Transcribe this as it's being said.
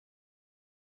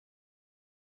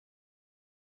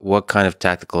what kind of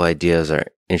tactical ideas are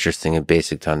interesting and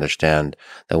basic to understand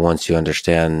that once you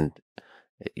understand,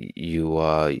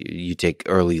 you take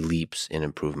early leaps in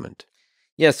improvement?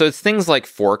 Yeah, so it's things like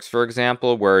forks, for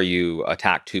example, where you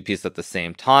attack two pieces at the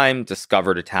same time,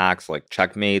 discovered attacks like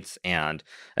checkmates, and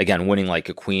again, winning like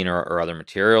a queen or other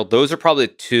material. Those are probably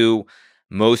the two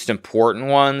most important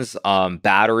ones.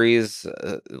 Batteries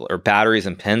or batteries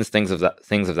and pins, things of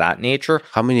that nature.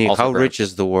 How rich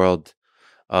is the world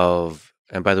of?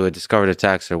 And by the way, discovered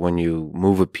attacks are when you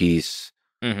move a piece,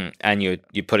 and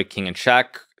you put a king in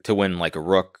check to win like a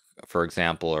rook, for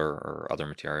example, or other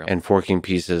material. And forking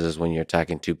pieces is when you're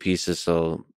attacking two pieces,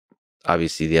 so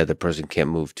obviously the other person can't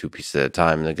move two pieces at a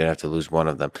time, and they're gonna have to lose one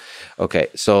of them. Okay,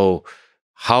 so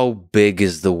how big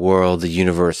is the world, the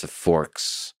universe of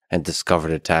forks and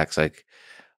discovered attacks? Like,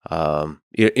 I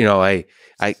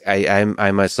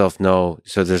myself know.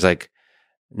 So there's like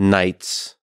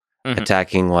knights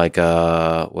attacking like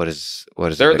what is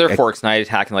they're forks knight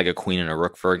attacking like a queen and a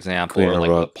rook, for example, or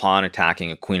like the pawn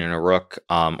attacking a queen and a rook,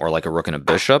 or like a rook and a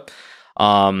bishop.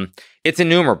 It's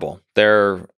innumerable.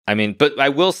 But I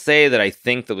will say that I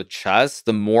think that with chess,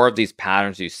 the more of these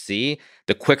patterns you see,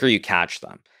 the quicker you catch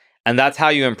them. And that's how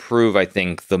you improve, I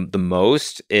think, the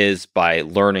most is by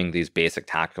learning these basic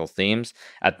tactical themes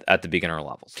at the beginner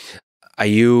levels.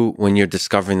 When you're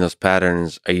discovering those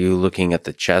patterns, are you looking at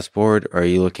the chessboard, or are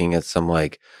you looking at some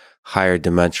like higher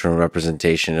dimensional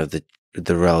representation of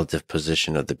the relative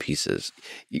position of the pieces?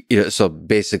 So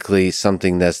basically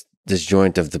something that's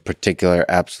disjoint of the particular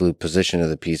absolute position of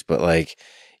the piece, but like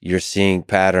you're seeing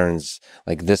patterns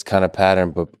like this kind of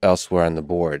pattern, but elsewhere on the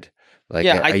board. Like,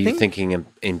 yeah, are you thinking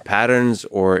in patterns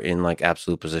or in like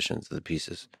absolute positions of the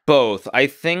pieces? Both. I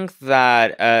think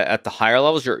that at the higher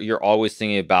levels, you're always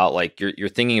thinking about like you're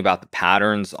thinking about the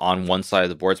patterns on one side of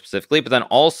the board specifically, but then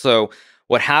also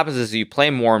what happens is you play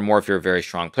more and more. If you're a very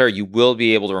strong player, you will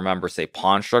be able to remember, say,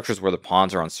 pawn structures where the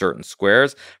pawns are on certain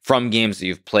squares from games that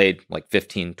you've played like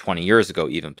 15, 20 years ago,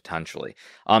 even potentially.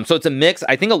 So it's a mix.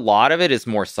 I think a lot of it is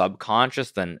more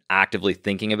subconscious than actively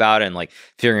thinking about it and like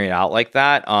figuring it out like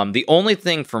that. The only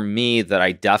thing for me that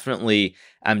I definitely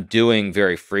am doing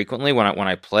very frequently when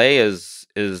I play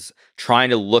is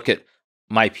trying to look at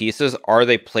my pieces. Are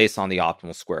they placed on the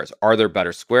optimal squares? Are there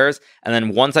better squares? And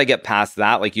then once I get past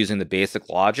that, like using the basic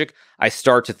logic, I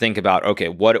start to think about, okay,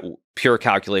 what pure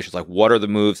calculations, like what are the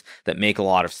moves that make a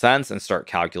lot of sense, and start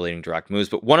calculating direct moves.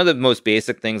 But one of the most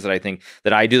basic things that I think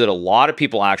that I do that a lot of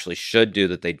people actually should do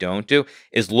that they don't do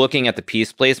is looking at the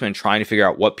piece placement and trying to figure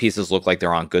out what pieces look like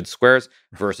they're on good squares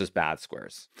versus bad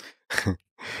squares.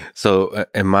 So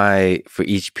am I, for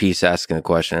each piece asking a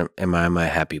question, am I in my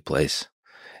happy place?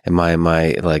 Am I in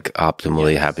my like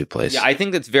optimally happy place? Yeah, I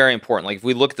think that's very important. Like if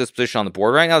we look at this position on the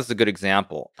board right now, this is a good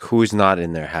example. Who's not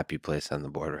in their happy place on the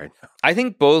board right now? I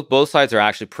think both sides are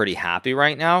actually pretty happy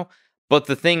right now. But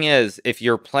the thing is, if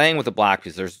you're playing with a black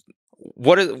piece, there's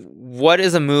what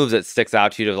is a move that sticks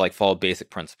out to you to like follow basic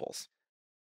principles?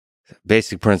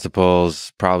 Basic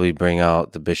principles probably bring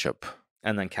out the bishop.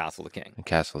 And then castle the king. And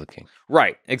castle the king.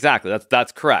 Right, exactly.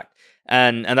 That's correct.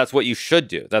 And that's what you should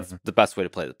do. That's the best way to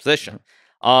play the position.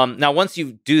 Now, once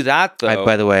you do that, though...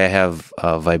 by the way, I have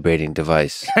a vibrating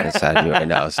device inside me right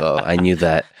now, so I knew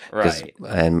that. Right.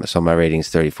 And so my rating is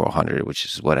 3,400, which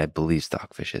is what I believe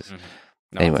Stockfish is.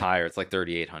 No, anyway. It's higher. It's like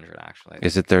 3,800, actually.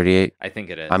 Is it 38? I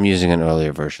think it is. I'm using an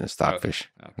earlier version of Stockfish.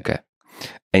 Okay.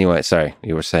 Anyway, sorry,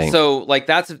 you were saying... So, like,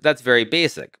 that's very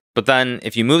basic. But then,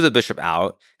 if you move the bishop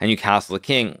out and you castle the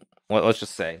king, let's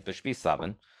just say bishop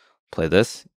e7, play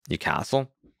this, you castle.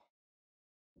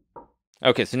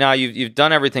 Okay, so now you've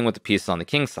done everything with the pieces on the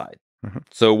king side.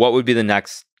 So what would be the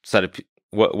next set of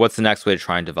what's the next way to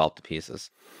try and develop the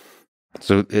pieces?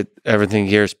 So everything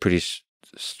here is pretty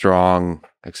strong,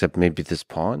 except maybe this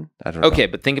pawn. I don't know. Okay,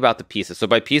 but think about the pieces. So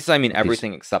by pieces, I mean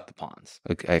everything except the pawns.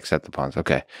 Okay, except the pawns.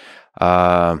 Okay,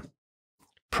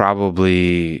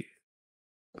 probably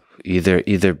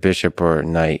either bishop or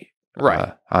knight,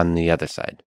 right, on the other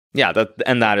side. Yeah,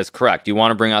 that is correct. You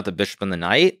want to bring out the bishop and the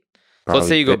knight. So let's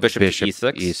say you go bishop to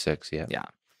e6. E6, yeah. Yeah.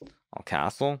 I'll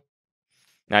castle.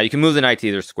 Now you can move the knight to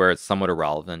either square. It's somewhat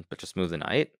irrelevant, but just move the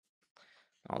knight.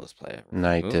 I'll just play it.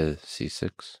 Knight to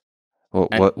c6.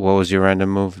 What was your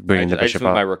random move? Bringing the bishop out? I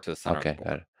just moved my rook to the center. Okay,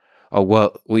 got it. Oh,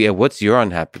 well, yeah, what's your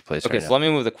unhappy place right now? Let me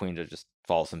move the queen to just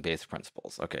follow some basic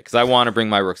principles. Okay, because I want to bring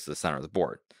my rooks to the center of the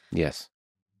board. Yes.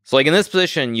 So like in this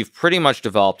position, you've pretty much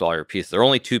developed all your pieces. There are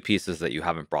only two pieces that you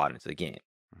haven't brought into the game.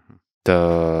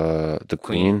 The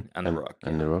queen and the rook.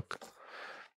 And the rook.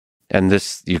 And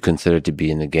this you consider to be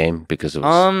in the game because it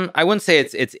was... I wouldn't say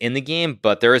it's in the game,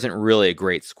 but there isn't really a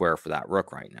great square for that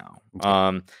rook right now.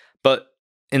 Okay. But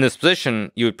in this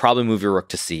position, you would probably move your rook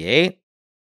to c8,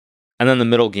 and then the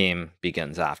middle game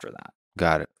begins after that.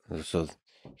 Got it. So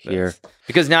here,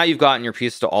 because now you've gotten your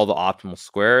piece to all the optimal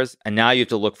squares, and now you have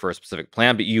to look for a specific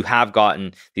plan, but you have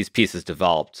gotten these pieces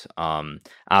developed out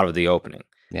of the opening.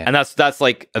 Yeah. And that's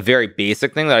like a very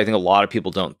basic thing that I think a lot of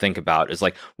people don't think about is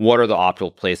like, what are the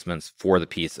optimal placements for the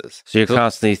pieces? So you're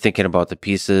constantly thinking about the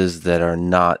pieces that are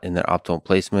not in their optimal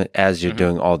placement as you're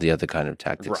doing all the other kind of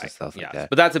tactics and stuff like that.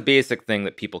 But that's a basic thing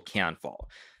that people can follow.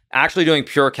 Actually doing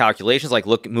pure calculations, like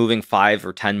moving 5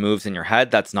 or 10 moves in your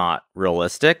head, that's not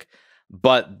realistic.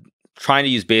 But trying to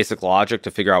use basic logic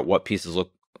to figure out what pieces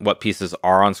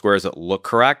are on squares that look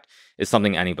correct is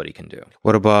something anybody can do.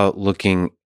 What about looking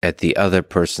at the other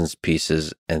person's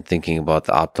pieces and thinking about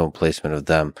the optimal placement of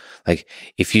them? Like,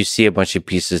 if you see a bunch of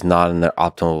pieces not in their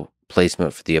optimal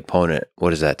placement for the opponent,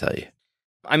 what does that tell you?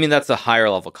 I mean, that's a higher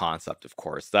level concept, of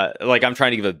course. That, like, I'm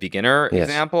trying to give a beginner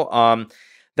example.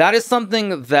 That is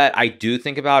something that I do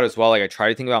think about as well. Like, I try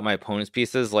to think about my opponent's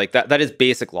pieces. Like, that is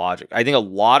basic logic. I think a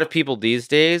lot of people these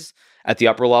days at the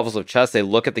upper levels of chess, they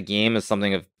look at the game as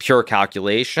something of pure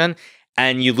calculation,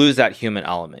 and you lose that human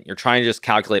element. You're trying to just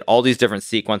calculate all these different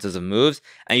sequences of moves,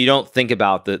 and you don't think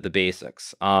about the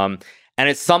basics. And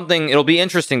it's something, it'll be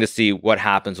interesting to see what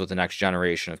happens with the next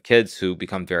generation of kids who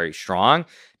become very strong,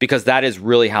 because that is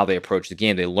really how they approach the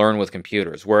game. They learn with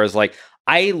computers. Whereas, like,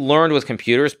 I learned with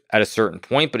computers at a certain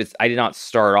point, but I did not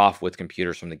start off with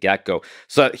computers from the get-go.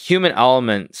 So that human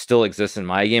element still exists in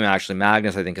my game. Actually,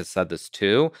 Magnus, I think, has said this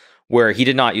too, where he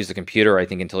did not use a computer, I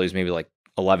think, until he was maybe like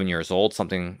 11 years old,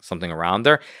 something around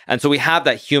there. And so we have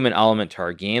that human element to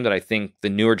our game that I think the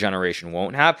newer generation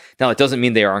won't have. Now, it doesn't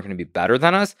mean they aren't going to be better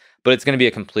than us, but it's going to be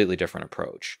a completely different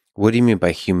approach. What do you mean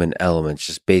by human elements?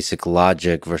 Just basic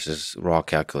logic versus raw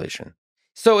calculation?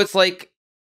 So it's like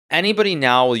anybody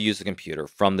now will use a computer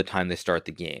from the time they start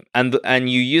the game. And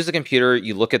you use a computer,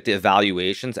 you look at the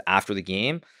evaluations after the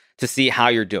game to see how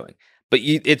you're doing. But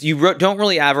you don't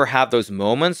really ever have those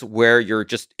moments where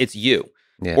it's you.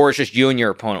 Yeah. Or it's just you and your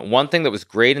opponent. One thing that was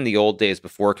great in the old days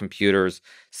before computers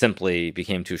simply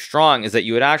became too strong is that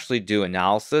you would actually do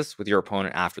analysis with your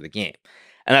opponent after the game.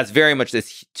 And that's very much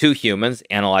this two humans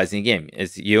analyzing the game.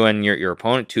 It's you and your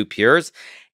opponent, two peers,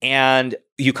 and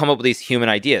you come up with these human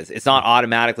ideas. It's not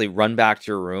automatically run back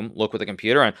to your room, look with the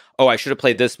computer, and, oh, I should have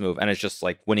played this move, and it's just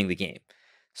like winning the game.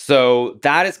 So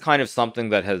that is kind of something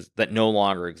that no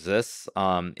longer exists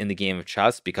in the game of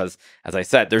chess because, as I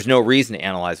said, there's no reason to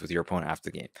analyze with your opponent after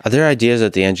the game. Are there ideas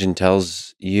that the engine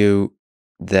tells you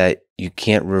that you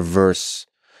can't reverse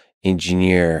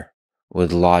engineer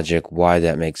with logic why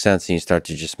that makes sense, and you start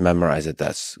to just memorize it?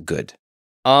 That's good.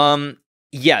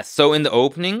 Yes. So in the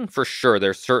opening, for sure,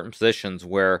 there's certain positions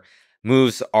where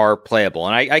moves are playable,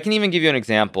 and I can even give you an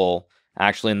example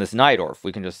actually in this Najdorf.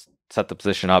 We can just set the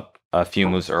position up a few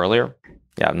moves earlier.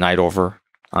 Yeah, knight over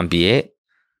on b8,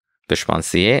 bishop on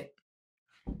c8,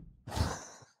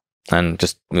 and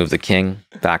just move the king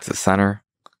back to the center,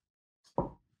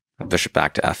 bishop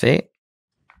back to f8,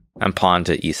 and pawn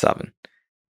to e7.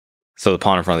 So the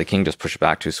pawn in front of the king, just push it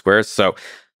back 2 squares. So,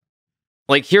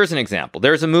 like, here's an example.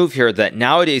 There's a move here that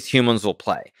nowadays humans will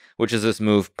play, which is this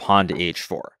move pawn to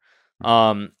h4.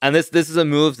 And this is a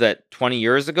move that 20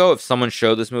 years ago, if someone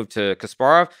showed this move to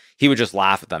Kasparov, he would just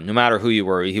laugh at them. No matter who you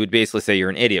were, he would basically say, you're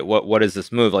an idiot. What is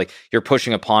this move? Like, you're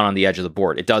pushing a pawn on the edge of the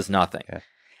board. It does nothing. Yeah.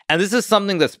 And this is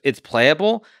something it's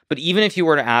playable, but even if you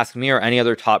were to ask me or any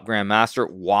other top grandmaster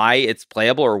why it's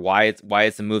playable or why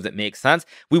it's a move that makes sense,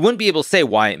 we wouldn't be able to say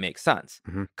why it makes sense.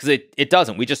 Because it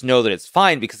doesn't. We just know that it's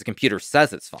fine because the computer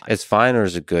says it's fine. It's fine, or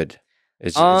is it good?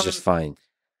 It's just fine.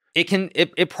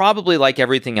 It probably, like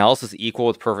everything else, is equal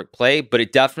with perfect play, but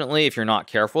it definitely, if you're not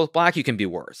careful with black, you can be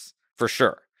worse, for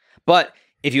sure. But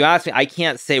if you ask me, I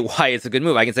can't say why it's a good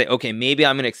move. I can say, okay, maybe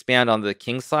I'm going to expand on the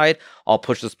king side. I'll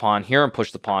push this pawn here and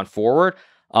push the pawn forward.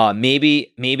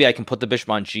 Maybe I can put the bishop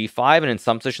on g5, and in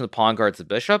some position, the pawn guards the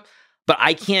bishop. But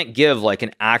I can't give like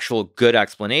an actual good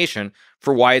explanation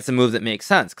for why it's a move that makes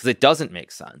sense, because it doesn't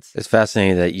make sense. It's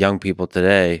fascinating that young people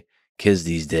today, kids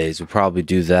these days, would probably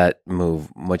do that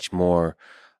move much more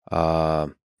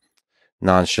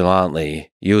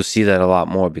nonchalantly. You'll see that a lot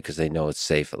more because they know it's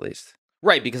safe, at least.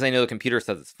 Right, because I know the computer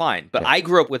says it's fine. But yeah. I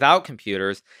grew up without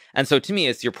computers, and so to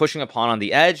me, you're pushing a pawn on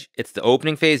the edge. It's the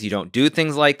opening phase. You don't do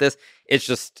things like this. It's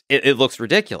just, it looks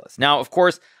ridiculous. Now, of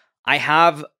course, I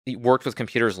have worked with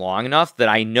computers long enough that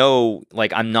I know,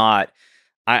 like, I'm not,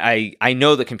 I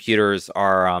know that computers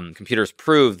are, computers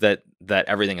prove that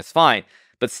everything is fine.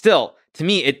 But still, to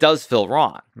me, it does feel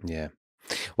wrong. Yeah.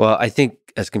 Well, I think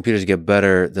as computers get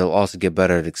better, they'll also get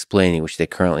better at explaining, which they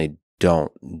currently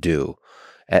don't do.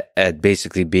 at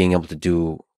basically being able to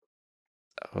do.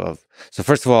 So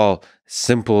first of all,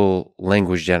 simple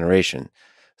language generation.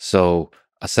 So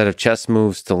a set of chess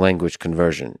moves to language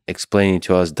conversion, explaining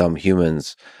to us dumb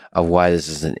humans of why this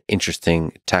is an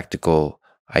interesting tactical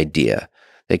idea.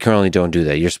 They currently don't do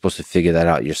that. You're supposed to figure that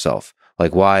out yourself.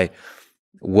 Like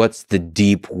what's the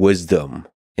deep wisdom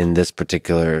in this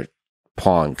particular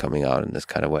pawn coming out in this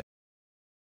kind of way?